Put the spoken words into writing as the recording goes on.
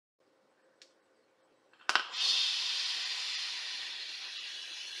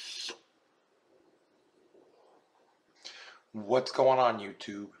What's going on,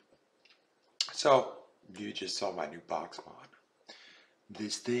 YouTube? So, you just saw my new box mod.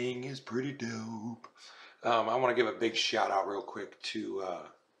 This thing is pretty dope. I want to give a big shout out real quick to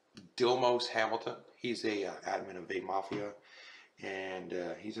Dilmos Hamilton. He's a admin of Vape Mafia, and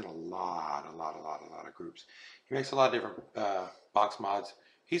he's in a lot of groups. He makes a lot of different box mods.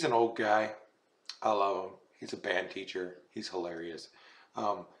 He's an old guy. I love him. He's a band teacher. He's hilarious.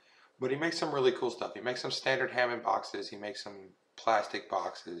 Um, but he makes some really cool stuff. He makes some standard Hammond boxes. He makes some plastic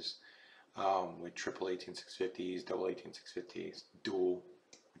boxes with triple 18650s, double 18650s, dual,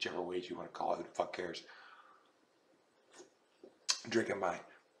 whichever ways you want to call it. Who the fuck cares? Drinking my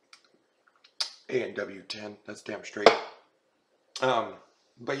A&W 10. That's damn straight.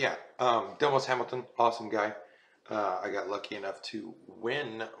 But yeah, Delmos Hamilton, awesome guy. I got lucky enough to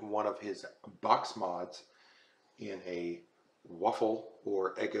win one of his box mods in a waffle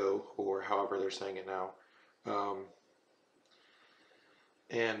or Eggo or however they're saying it now.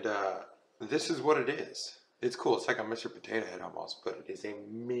 And this is what it is. It's cool. It's like a Mr. Potato Head almost, but it is a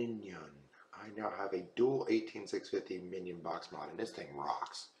minion. I now have a dual 18650 minion box mod, and this thing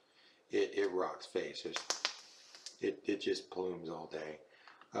rocks. It rocks face. It just plumes all day.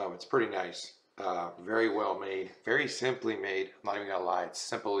 It's pretty nice. Very well made. Very simply made. I'm not even gonna lie. It's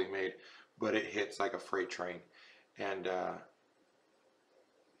simply made, but it hits like a freight train, and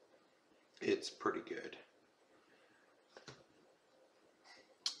it's pretty good.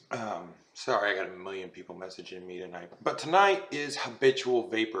 Sorry, I got a million people messaging me tonight. But tonight is habitual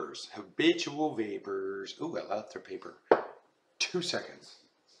vapors. Habitual vapors. Ooh, I left their paper. 2 seconds.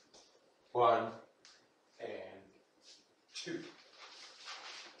 1 and 2.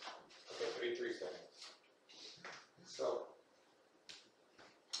 Okay, 3 seconds. So,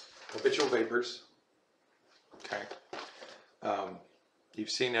 habitual vapors. Okay.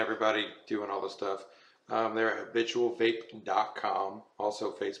 You've seen everybody doing all this stuff. They're at habitualvape.com,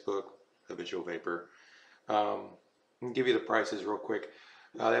 also Facebook, Habitual Vapor. I'll give you the prices real quick.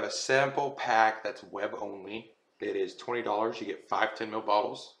 They have a sample pack that's web only. It is $20. You get 5 10 ml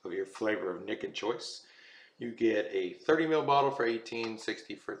bottles of your flavor of Nick and choice. You get a 30 ml bottle for $18,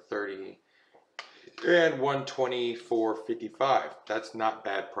 60 for $30, and 120 for $55. That's not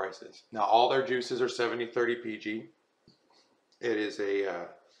bad prices. Now all their juices are 70-30 PG. It is a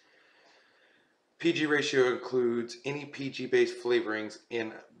PG ratio includes any PG-based flavorings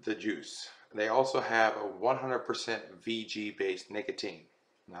in the juice. They also have a 100% VG-based nicotine.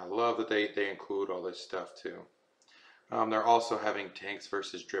 And I love that they include all this stuff too. They're also having tanks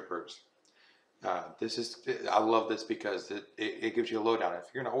versus drippers. I love this because it gives you a lowdown.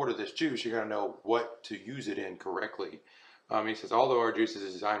 If you're going to order this juice, you're going to know what to use it in correctly. He says, although our juice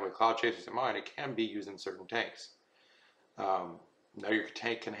is designed with cloud chasers in mind, it can be used in certain tanks. Now your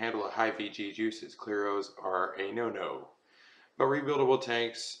tank can handle a high VG juices. Clearos are a no-no. But rebuildable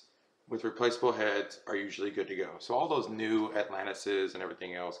tanks with replaceable heads are usually good to go. So all those new Atlantises and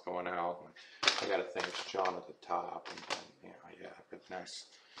everything else going out. I got to thank John at the top. And yeah, it's nice.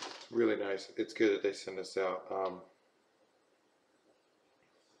 Really nice. It's good that they send this out.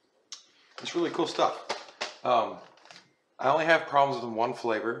 It's really cool stuff. I only have problems with one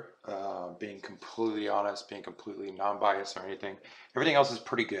flavor, being completely honest, being completely non-biased or anything. Everything else is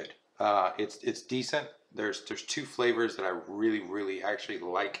pretty good. It's decent. There's 2 flavors that I really actually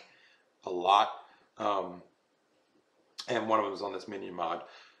like a lot. And one of them is on this minion mod.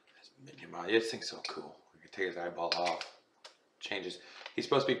 This thing's so cool. You can take his eyeball off. Changes. He's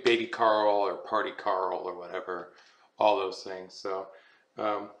supposed to be Baby Carl or Party Carl or whatever. All those things. So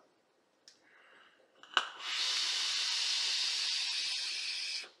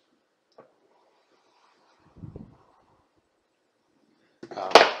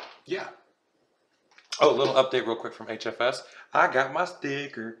yeah. Oh, a little update real quick from HFS. I got my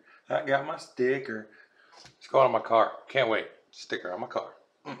sticker. It's going on my car. Can't wait. Sticker on my car.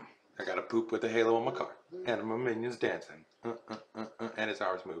 I got a poop with a halo on my car. And my minion's dancing. And his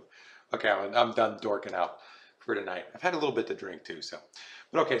arms move. Okay, I'm done dorking out for tonight. I've had a little bit to drink too, so.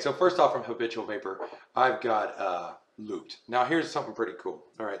 But okay, so first off from Habitual Vapor, I've got Looped. Now here's something pretty cool.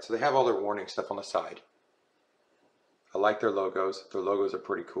 All right, so they have all their warning stuff on the side. I like their logos. Their logos are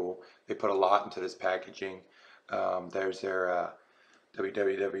pretty cool. They put a lot into this packaging. There's their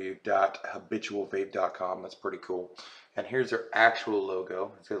www.habitualvape.com. That's pretty cool. And here's their actual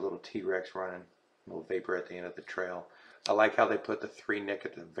logo. It's got a little T-Rex running, a little vapor at the end of the trail. I like how they put the 3 Nick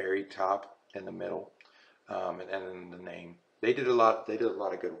at the very top in the middle, and then the name. They did a lot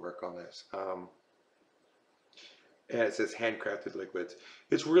of good work on this. And it says handcrafted liquids.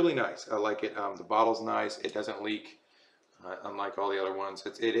 It's really nice. I like it. The bottle's nice. It doesn't leak. Unlike all the other ones,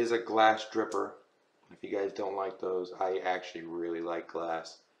 it is a glass dripper. If you guys don't like those, I actually really like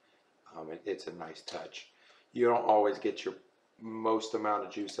glass. It's a nice touch. You don't always get your most amount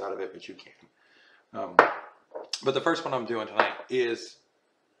of juice out of it, but you can. But the first one I'm doing tonight is,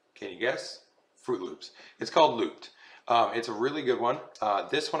 can you guess? Fruit Loops. It's called Looped. It's a really good one.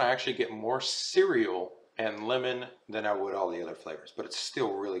 This one I actually get more cereal and lemon than I would all the other flavors, but it's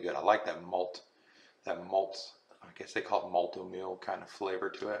still really good. I like that malt, I guess they call it malto meal kind of flavor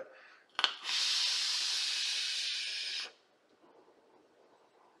to it.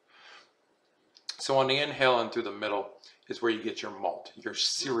 So on the inhale and through the middle is where you get your malt, your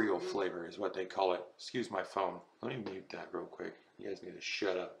cereal flavor is what they call it. Excuse my phone. Let me mute that real quick. You guys need to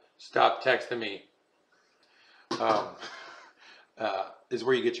shut up. Stop texting me. Is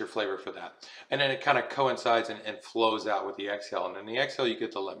where you get your flavor for that. And then it kind of coincides and flows out with the exhale. And in the exhale, you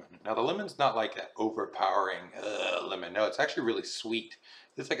get the lemon. Now, the lemon's not like an overpowering lemon. No, it's actually really sweet.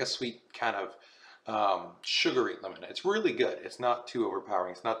 It's like a sweet kind of sugary lemon. It's really good. It's not too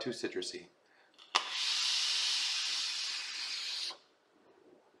overpowering. It's not too citrusy.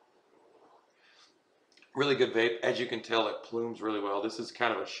 Really good vape. As you can tell, it plumes really well. This is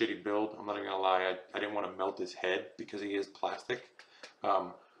kind of a shitty build. I'm not even gonna lie. I didn't want to melt his head because he is plastic.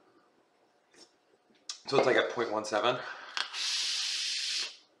 So it's like a 0.17.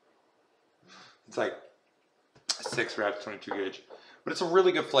 It's like 6 wraps, 22 gauge. But it's a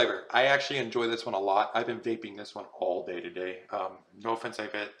really good flavor. I actually enjoy this one a lot. I've been vaping this one all day today. No offense,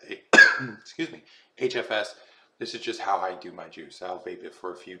 excuse me, HFS. This is just how I do my juice. I'll vape it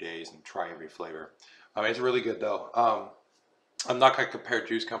for a few days and try every flavor. It's really good though. I'm not going to compare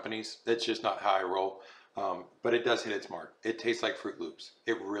juice companies. That's just not how I roll. But it does hit its mark. It tastes like Fruit Loops.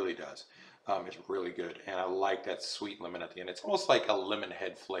 It really does. It's really good. And I like that sweet lemon at the end. It's almost like a lemon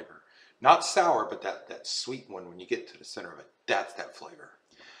head flavor. Not sour, but that sweet one when you get to the center of it. That's that flavor.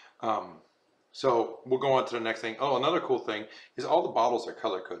 So we'll go on to the next thing. Oh, another cool thing is all the bottles are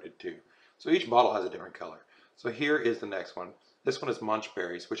color coded too. So each bottle has a different color. So here is the next one. This one is munch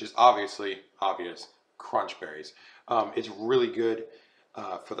berries, which is obviously obvious crunch berries. It's really good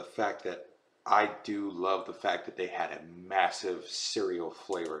for the fact that I do love the fact that they had a massive cereal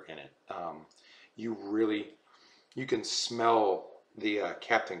flavor in it. You can smell the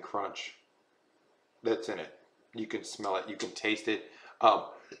Captain Crunch that's in it. You can smell it. You can taste it.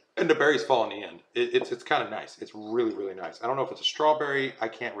 And the berries fall in the end. It's kind of nice. It's really, really nice. I don't know if it's a strawberry. I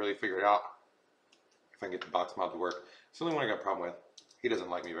can't really figure it out. If I can get the box mod to work. It's the only one I got a problem with. He doesn't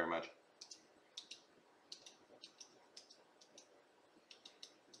like me very much.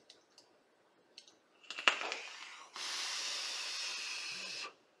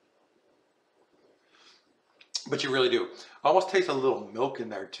 But you really do. I almost taste a little milk in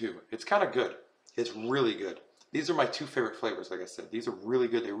there too. It's kind of good. It's really good. These are my two favorite flavors, like I said. These are really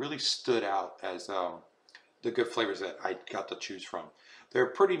good. They really stood out as the good flavors that I got to choose from. They're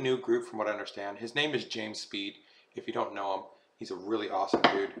a pretty new group from what I understand. His name is James Speed. If you don't know him, he's a really awesome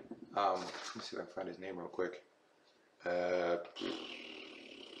dude. Let me see if I can find his name real quick.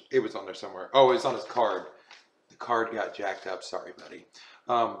 It was on there somewhere. Oh, it's on his card. The card got jacked up. Sorry, buddy.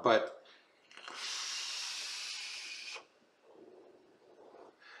 But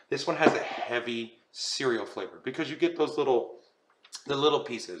this one has a heavy cereal flavor because you get those the little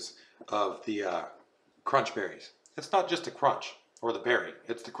pieces of the crunch berries. It's not just a crunch or the berry,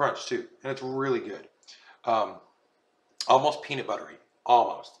 it's the crunch too, and it's really good. Almost peanut buttery,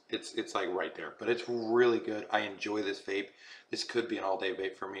 almost. It's like right there, but it's really good. I enjoy this vape. This could be an all-day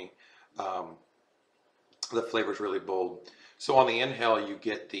vape for me. The flavor's really bold. So on the inhale, you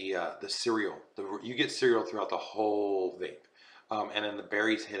get the cereal. You get cereal throughout the whole vape. And then the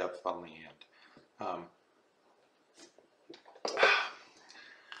berries hit up on the end.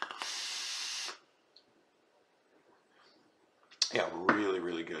 Yeah, really,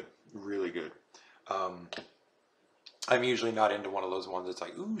 really good. Really good. I'm usually not into one of those ones that's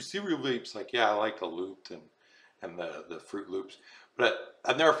like, ooh, cereal vapes. Like, yeah, I like the Looped and the Fruit Loops. But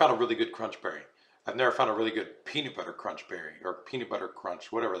I've never found a really good crunch berry. I've never found a really good peanut butter crunch berry or peanut butter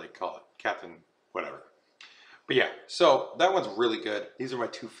crunch, whatever they call it. Captain, whatever. But yeah, so that one's really good. These are my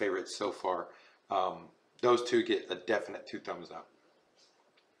two favorites so far. Those two get a definite 2 thumbs up.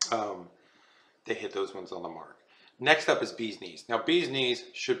 They hit those ones on the mark. Next up is Bee's Knees. Now, Bee's Knees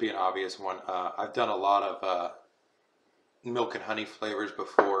should be an obvious one. I've done a lot of milk and honey flavors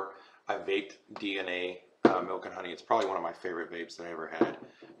before. I vaped DNA milk and honey. It's probably one of my favorite vapes that I ever had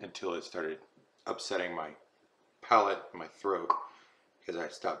until it started upsetting my palate and my throat because I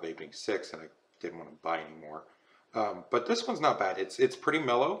stopped vaping 6 and I didn't want to buy anymore. But this one's not bad. It's pretty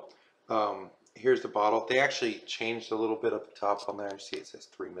mellow. Here's the bottle. They actually changed a little bit up the top on there. See, it says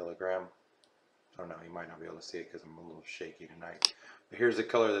 3 milligram. I don't know, you might not be able to see it because I'm a little shaky tonight. But here's the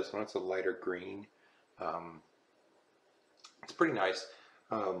color of this one. It's a lighter green. It's pretty nice.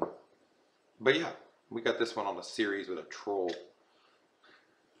 But yeah, we got this one on a series with a troll.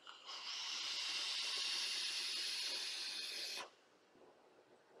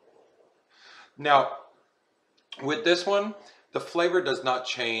 Now, with this one, the flavor does not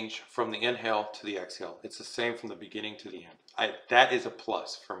change from the inhale to the exhale. It's the same from the beginning to the end. That is a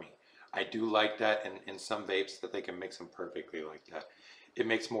plus for me. I do like that in some vapes that they can mix them perfectly like that. It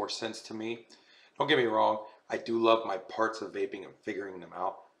makes more sense to me. Don't get me wrong, I do love my parts of vaping and figuring them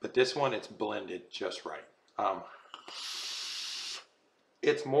out, but this one, it's blended just right.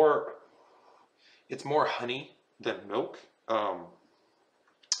 It's more honey than milk.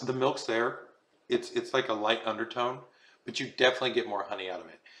 The milk's there. It's like a light undertone, but you definitely get more honey out of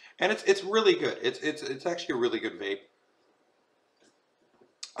it, and it's really good. It's actually a really good vape.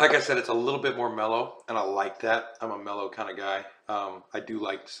 Like I said, it's a little bit more mellow, and I like that. I'm a mellow kind of guy. I do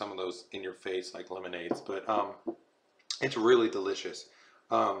like some of those in your face, like lemonades, but it's really delicious.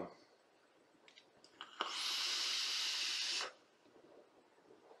 But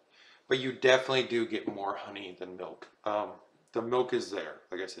you definitely do get more honey than milk. The milk is there.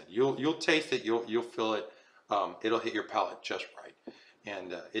 Like I said, you'll taste it. You'll feel it. It'll hit your palate just right,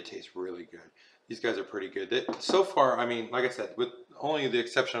 and it tastes really good. These guys are pretty good. So far, I mean, like I said, with only the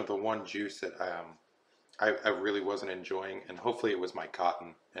exception of the one juice that I really wasn't enjoying, and hopefully it was my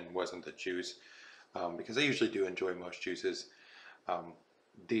cotton and wasn't the juice, because I usually do enjoy most juices.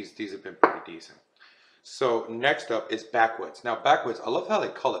 These have been pretty decent. So next up is backwoods. Now backwoods, I love how they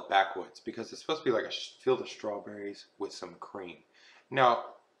call it backwoods because it's supposed to be like a field of strawberries with some cream. Now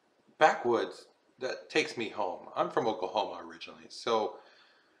backwoods, that takes me home. I'm from Oklahoma originally, so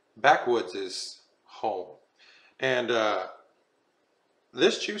backwoods is home. And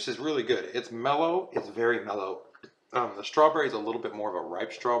this juice is really good. It's mellow. It's very mellow. The strawberry is a little bit more of a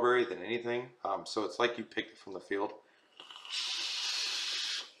ripe strawberry than anything, so it's like you picked it from the field.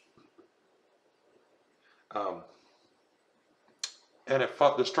 And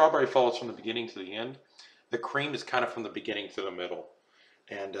the strawberry follows from the beginning to the end. The cream is kind of from the beginning to the middle,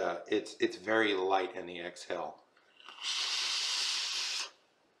 and it's very light in the exhale.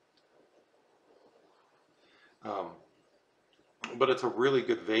 But it's a really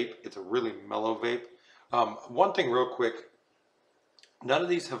good vape. It's a really mellow vape. One thing real quick, none of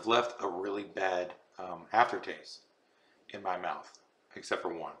these have left a really bad aftertaste in my mouth, except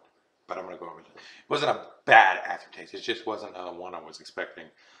for one. But I'm going to go over it. It wasn't a bad aftertaste. It just wasn't one I was expecting.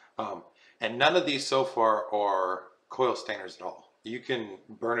 And none of these so far are coil stainers at all. You can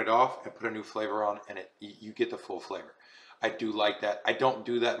burn it off and put a new flavor on, and you get the full flavor. I do like that. I don't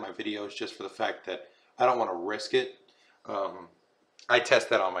do that in my videos just for the fact that I don't want to risk it. I test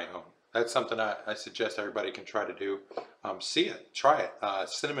that on my own. That's something I suggest everybody can try to do. See it, try it.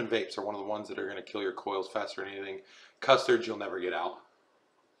 Cinnamon vapes are one of the ones that are going to kill your coils faster than anything. Custards you'll never get out.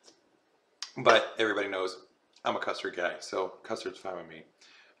 But everybody knows I'm a custard guy, so custard's fine with me.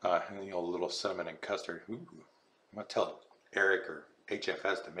 And, you know, a little cinnamon and custard. Ooh, I'm going to tell Eric or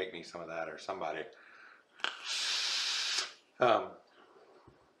HFS to make me some of that, or somebody. But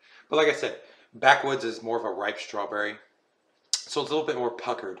like I said, backwoods is more of a ripe strawberry. So it's a little bit more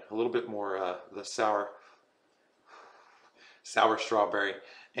puckered, a little bit more the sour strawberry,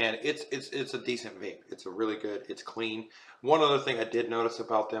 and it's a decent vape. It's a really good. It's clean. One other thing I did notice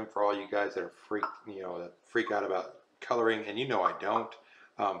about them, for all you guys that are that freak out about coloring, and I don't.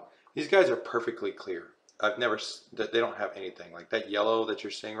 These guys are perfectly clear. I've never they don't have anything like that. Yellow that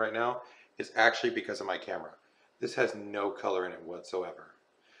you're seeing right now is actually because of my camera. This has no color in it whatsoever.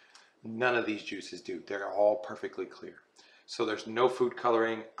 None of these juices do. They're all perfectly clear. So there's no food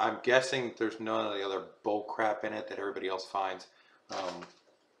coloring. I'm guessing there's none of the other bull crap in it that everybody else finds.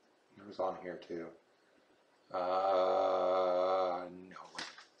 It was on here too. No.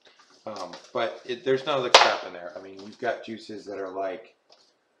 But there's none of the crap in there. I mean, you've got juices that are like,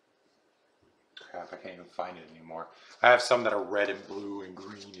 crap, I can't even find it anymore. I have some that are red and blue and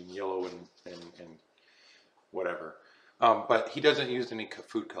green and yellow and whatever. But he doesn't use any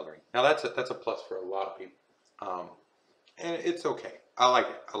food coloring. Now that's a plus for a lot of people. And it's okay. I like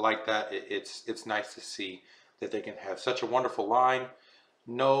it. I like that. It's nice to see that they can have such a wonderful line,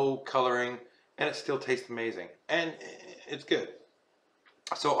 no coloring, and it still tastes amazing. And it's good.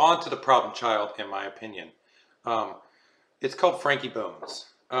 So on to the problem child, in my opinion. It's called Frankie Bones.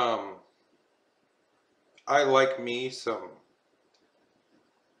 I like me some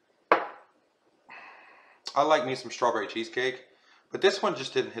strawberry cheesecake, but this one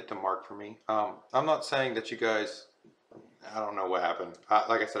just didn't hit the mark for me. I'm not saying that you guys, I don't know what happened.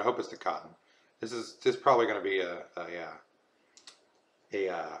 Like I said, I hope it's the cotton. This is probably going to be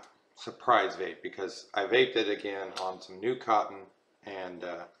a surprise vape because I vaped it again on some new cotton, and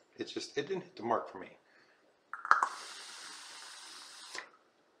it didn't hit the mark for me.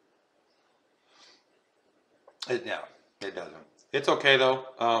 Yeah, it doesn't. It's okay though.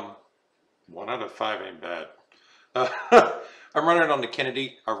 1 out of 5 ain't bad. I'm running it on the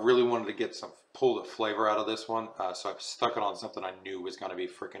Kennedy. I really wanted to get pull the flavor out of this one, so I stuck it on something I knew was going to be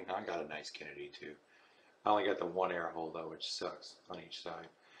freaking. I got a nice Kennedy too. I only got the one air hole though, which sucks on each side.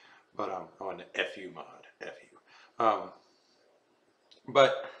 But I'm on the FU mod, FU.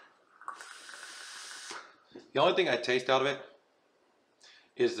 But the only thing I taste out of it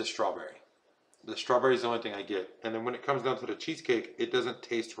is the strawberry. The strawberry is the only thing I get, and then when it comes down to the cheesecake, it doesn't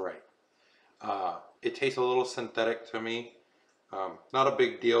taste right. It tastes a little synthetic to me. Not a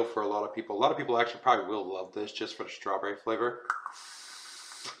big deal for a lot of people. A lot of people actually probably will love this just for the strawberry flavor.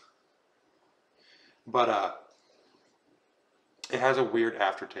 But it has a weird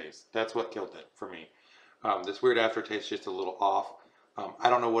aftertaste. That's what killed it for me. This weird aftertaste is just a little off.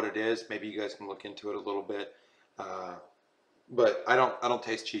 I don't know what it is. Maybe you guys can look into it a little bit. But I don't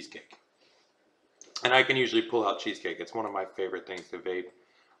taste cheesecake. And I can usually pull out cheesecake. It's one of my favorite things to vape.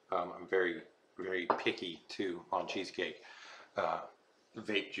 I'm very, very picky too on cheesecake.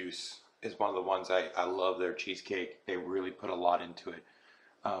 Vape juice is one of the ones I love their cheesecake. They really put a lot into it.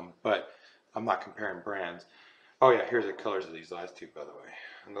 But I'm not comparing brands. Oh yeah, here's the colors of these last two, by the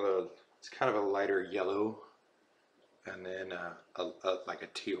way. It's kind of a lighter yellow, and then like a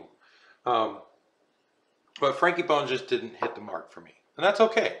teal. But Frankie Bones just didn't hit the mark for me, and that's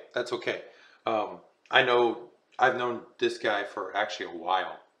okay. That's okay. I know I've known this guy for actually a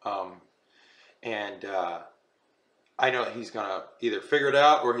while, and I know he's gonna either figure it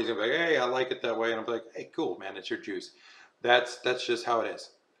out or he's gonna be like, "Hey, I like it that way," and I'm like, "Hey, cool, man, it's your juice." That's just how it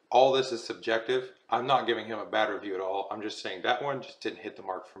is. All this is subjective. I'm not giving him a bad review at all. I'm just saying that one just didn't hit the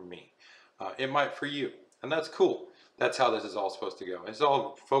mark for me. It might for you, and that's cool. That's how this is all supposed to go. It's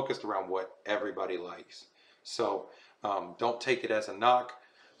all focused around what everybody likes. So don't take it as a knock.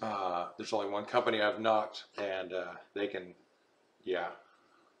 There's only one company I've knocked, and they can, yeah.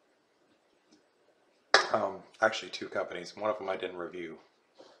 Actually, two companies. One of them I didn't review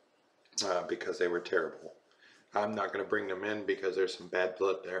because they were terrible. I'm not going to bring them in because there's some bad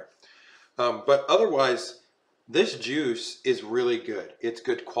blood there. But otherwise, this juice is really good. It's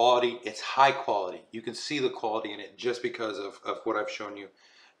good quality. It's high quality. You can see the quality in it just because of what I've shown you.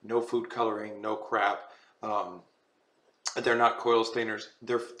 No food coloring, no crap. They're not coil stainers.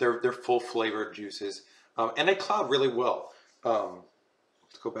 They're full flavored juices, and they cloud really well.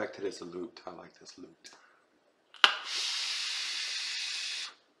 Let's go back to this loot. I like this loot.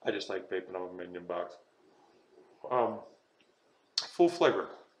 I just like vaping on a Minion box. Full flavor.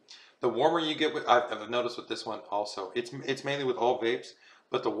 The warmer you get with, I've noticed with this one also, it's mainly with all vapes,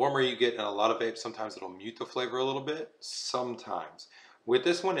 but the warmer you get in a lot of vapes, sometimes it'll mute the flavor a little bit. Sometimes. With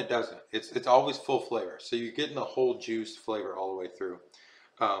this one, it doesn't. It's always full flavor, so you're getting the whole juice flavor all the way through,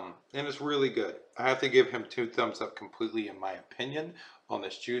 and it's really good. I have to give him 2 thumbs up completely, in my opinion, on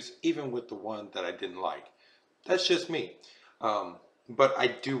this juice, even with the one that I didn't like. That's just me. But I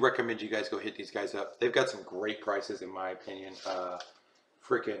do recommend you guys go hit these guys up. They've got some great prices, in my opinion.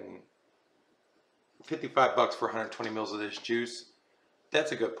 Freaking $55 for 120 mils of this juice.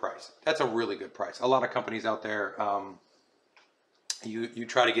 That's a good price. That's a really good price. A lot of companies out there. You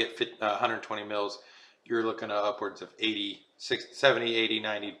try to get 120 mils, you're looking at upwards of 80, 60, 70, 80,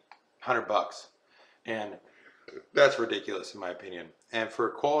 90, 100 bucks. And that's ridiculous in my opinion. And for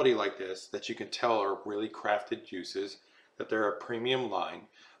a quality like this, that you can tell are really crafted juices, that they're a premium line,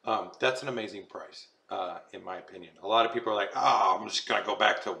 that's an amazing price, in my opinion. A lot of people are like, oh, I'm just gonna go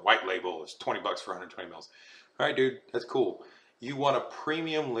back to white label. It's 20 bucks for 120 mils. All right, dude, that's cool. You want a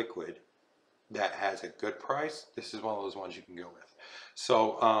premium liquid that has a good price, this is one of those ones you can go with.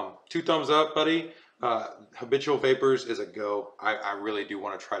 So 2 thumbs up, buddy. Habitual Vapors is a go. I really do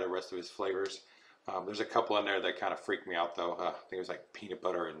want to try the rest of his flavors. There's a couple in there that kind of freaked me out though. I think it was like peanut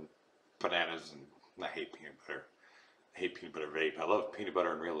butter and bananas, and I hate peanut butter. I hate peanut butter vape. I love peanut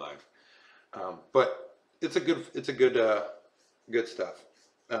butter in real life. But it's good stuff.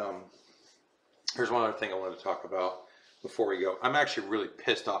 Here's one other thing I wanted to talk about before we go. I'm actually really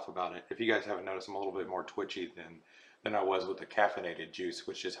pissed off about it. If you guys haven't noticed, I'm a little bit more twitchy than I was with the caffeinated juice,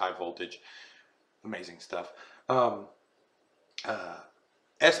 which is high voltage. Amazing stuff. SB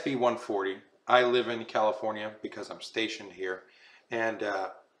 140. I live in California because I'm stationed here, and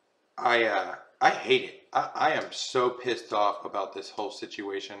I hate it. I am so pissed off about this whole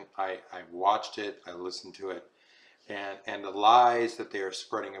situation. I watched it. I listened to it. and the lies that they are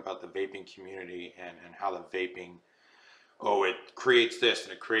spreading about the vaping community and how the vaping, oh, it creates this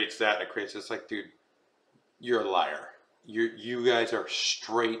and it creates that and it creates this. Like, dude, you're a liar. You guys are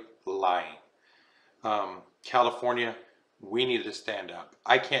straight lying. California, we need to stand up.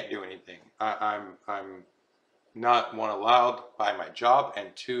 I can't do anything. I'm not, one, allowed by my job,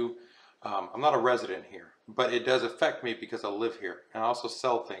 and two, I'm not a resident here, but it does affect me because I live here and I also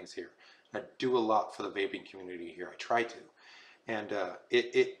sell things here. I do a lot for the vaping community here. I try to, and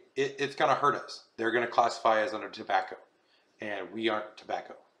it's going to hurt us. They're going to classify us under tobacco, and we aren't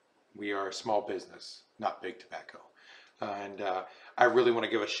tobacco. We are a small business, not big tobacco. And I really want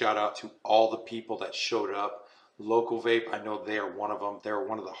to give a shout out to all the people that showed up. Local Vape, I know they are one of them. They're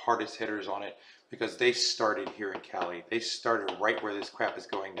one of the hardest hitters on it because they started here in Cali. They started right where this crap is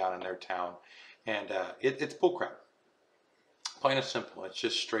going down in their town. And it's bullcrap. Plain and simple. It's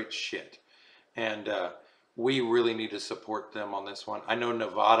just straight shit. And we really need to support them on this one. I know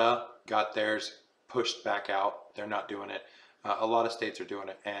Nevada got theirs pushed back out. They're not doing it. A lot of states are doing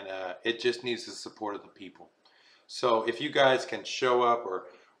it. And it just needs the support of the people. So if you guys can show up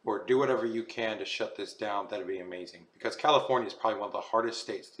or do whatever you can to shut this down, that'd be amazing. Because California is probably one of the hardest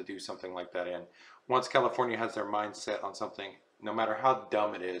states to do something like that in. Once California has their mind set on something, no matter how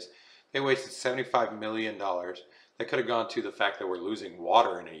dumb it is, they wasted $75 million. That could have gone to the fact that we're losing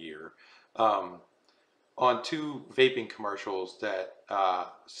water in a year on 2 vaping commercials that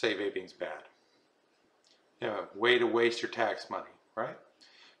say vaping's bad. You know, way to waste your tax money, right?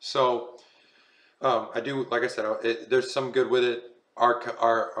 So I do, like I said, there's some good with it.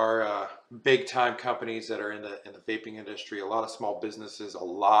 Our big time companies that are in the vaping industry, a lot of small businesses, a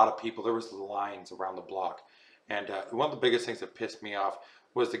lot of people. There was lines around the block, and one of the biggest things that pissed me off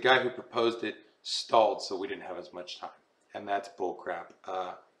was the guy who proposed it stalled, so we didn't have as much time, and that's bullcrap.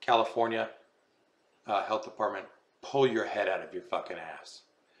 California Health Department, pull your head out of your fucking ass.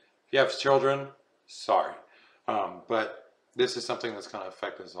 If you have children, sorry, but this is something that's going to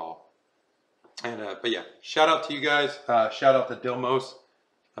affect us all. And but yeah, shout out to you guys. Shout out to Dilmos,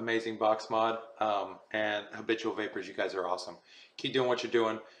 amazing box mod, and Habitual Vapors. You guys are awesome. Keep doing what you're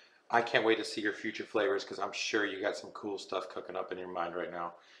doing. I can't wait to see your future flavors because I'm sure you got some cool stuff cooking up in your mind right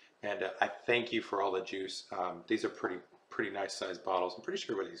now. And I thank you for all the juice. These are pretty nice sized bottles. I'm pretty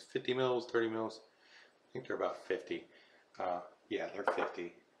sure what these 50 mils, 30 mils. I think they're about 50. Yeah, they're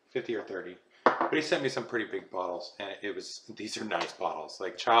 50 or 30. But he sent me some pretty big bottles, and these are nice bottles,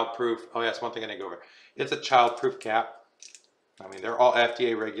 like child-proof. Oh, yeah, that's one thing I didn't go over. It's a child-proof cap. I mean, they're all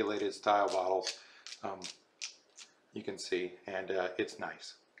FDA regulated style bottles. You can see, and it's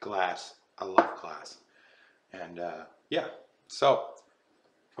nice. Glass, I love glass. And yeah, so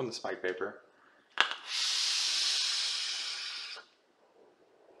from the Spike Vapor.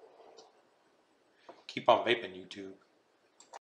 Keep on vaping, YouTube.